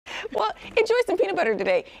Enjoy some peanut butter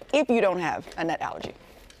today if you don't have a nut allergy.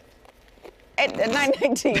 At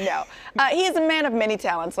 9:19 now. He is a man of many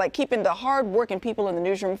talents, like keeping the hard-working people in the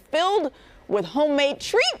newsroom filled with homemade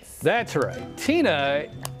treats. That's right. Tina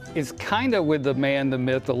is kind of with the man, the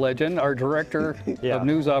myth, the legend. Our director of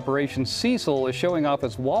news operations, Cecil, is showing off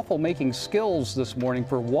his waffle making skills this morning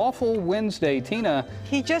for Waffle Wednesday. Tina.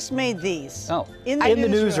 He just made these. Oh. In the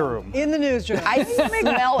newsroom. In the newsroom. I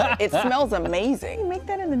smell it. It smells amazing. You make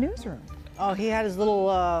that in the newsroom. Oh, he had his little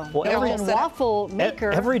every waffle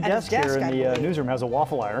maker. Every at his desk here in the believe. newsroom has a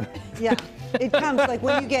waffle iron. Yeah, it comes like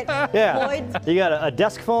when you get employed. You got a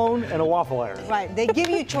desk phone and a waffle iron. Right, they give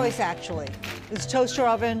you a choice actually. It's toaster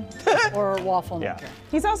oven or waffle maker.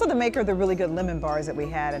 He's also the maker of the really good lemon bars that we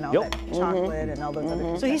had and all that chocolate and all those other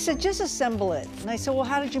things. So he said, just assemble it. And I said, well,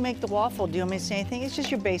 how did you make the waffle? Do you want me to say anything? It's just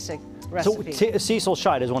your basic recipe. So Cecil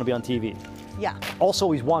Shy doesn't want to be on TV. Yeah. Also,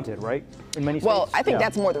 he's wanted, right? In many states. Well, I think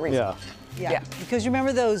that's more the reason. Yeah. Because you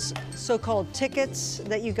remember those so-called tickets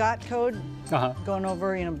that you got, Code? Going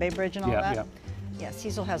over, Bay Bridge and all that? Yeah,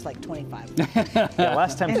 Cecil has like 25.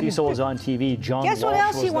 Last time Cecil was on TV, John Guess what Walsh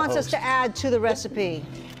else he was the wants us host. to add to the recipe?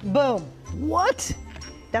 Boom. What?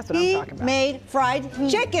 That's what I'm talking about. He made fried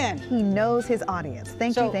chicken. He knows his audience.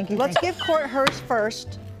 Thank you, thank you. Let's give Court hers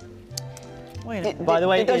first. Wait a minute. By the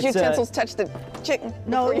way, did those utensils touch the chicken?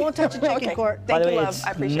 No, it won't touch the chicken, Court. Thank you, love. It's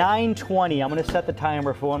I appreciate it. 9:20. I'm going to set the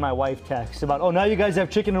timer for when my wife texts about, oh, now you guys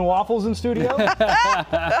have chicken and waffles in studio? So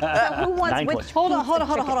who wants which? Hold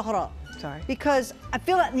on. Sorry. Because I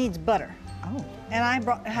feel that needs butter. Oh. And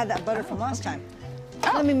I had that butter from last time.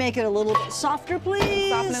 Let me make it a little bit softer,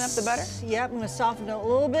 please. Softening up the butter? Yeah, I'm going to soften it a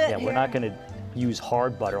little bit. Yeah, we're not going to use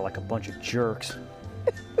hard butter like a bunch of jerks.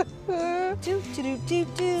 So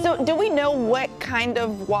do we know what kind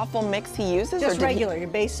of waffle mix he uses? Just regular, your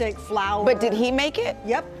basic flour. But did he make it?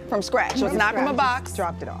 Yep. From scratch. So it's not from a box.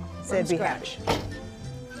 Dropped it off. From Said be scratch. happy.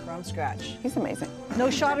 From scratch. He's amazing. No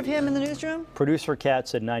shot of him in the newsroom? Producer Kat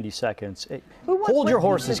said 90 seconds. Hey, Who wants hold your what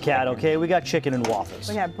horses, piece of Kat, chicken? okay? We got chicken and waffles.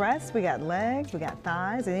 We got breasts, we got legs, we got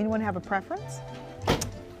thighs. Does anyone have a preference? I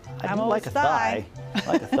I'm do always like a thigh. I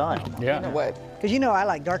like a thigh. You know what? Because I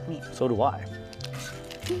like dark meat. So do I.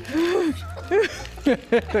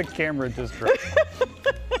 The camera just dropped.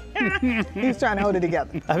 He's trying to hold it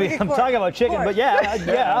together. I mean, I'm talking about chicken, but yeah.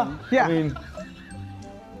 Yeah. I mean,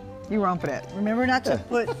 You wrong for that. Remember not to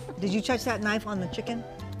put, did you touch that knife on the chicken?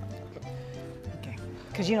 Okay.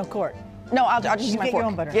 Because Court. No, I'll just use my get fork. your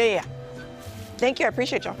own butter. Yeah. Thank you. I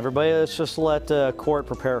appreciate y'all. everybody, let's just let Court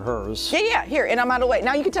prepare hers. Yeah. Here, and I'm out of the way.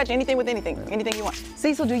 Now you can touch anything with anything. Anything you want.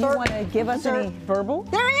 Cecil, do you want to give us any verbal?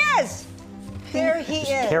 There he is! There he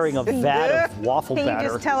is. Carrying a vat of waffle Can you batter.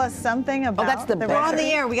 just tell us something about that's the We're on the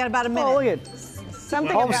batter. air. We got about a minute. Oh, look at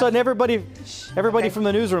something all of a about sudden everybody from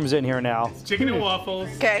the newsroom's in here now. Chicken and waffles.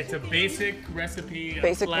 Okay. It's a basic recipe of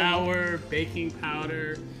Basic flour, baking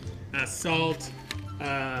powder, salt,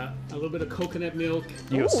 a little bit of coconut milk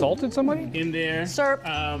You assaulted somebody? in there. Syrup.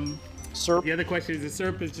 Syrup. The other question is the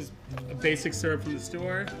syrup is just a basic syrup from the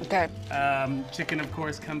store. Okay. Chicken, of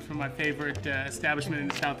course, comes from my favorite establishment in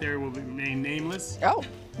the South area, will remain nameless. Oh.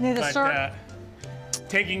 Need the But syrup.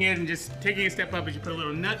 taking it and just taking a step up is you put a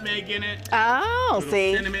little nutmeg in it, Oh, a little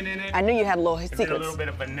see. cinnamon in it, I knew you had a little and then a secrets. little bit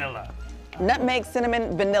of vanilla. Nutmeg,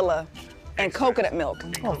 cinnamon, vanilla, and coconut milk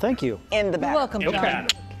Oh, thank you. in the batter. Welcome, In the John. batter.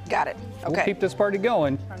 Got it. We'll Okay. keep this party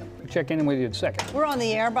going. Check in with you in a second. We're on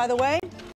the air, by the way.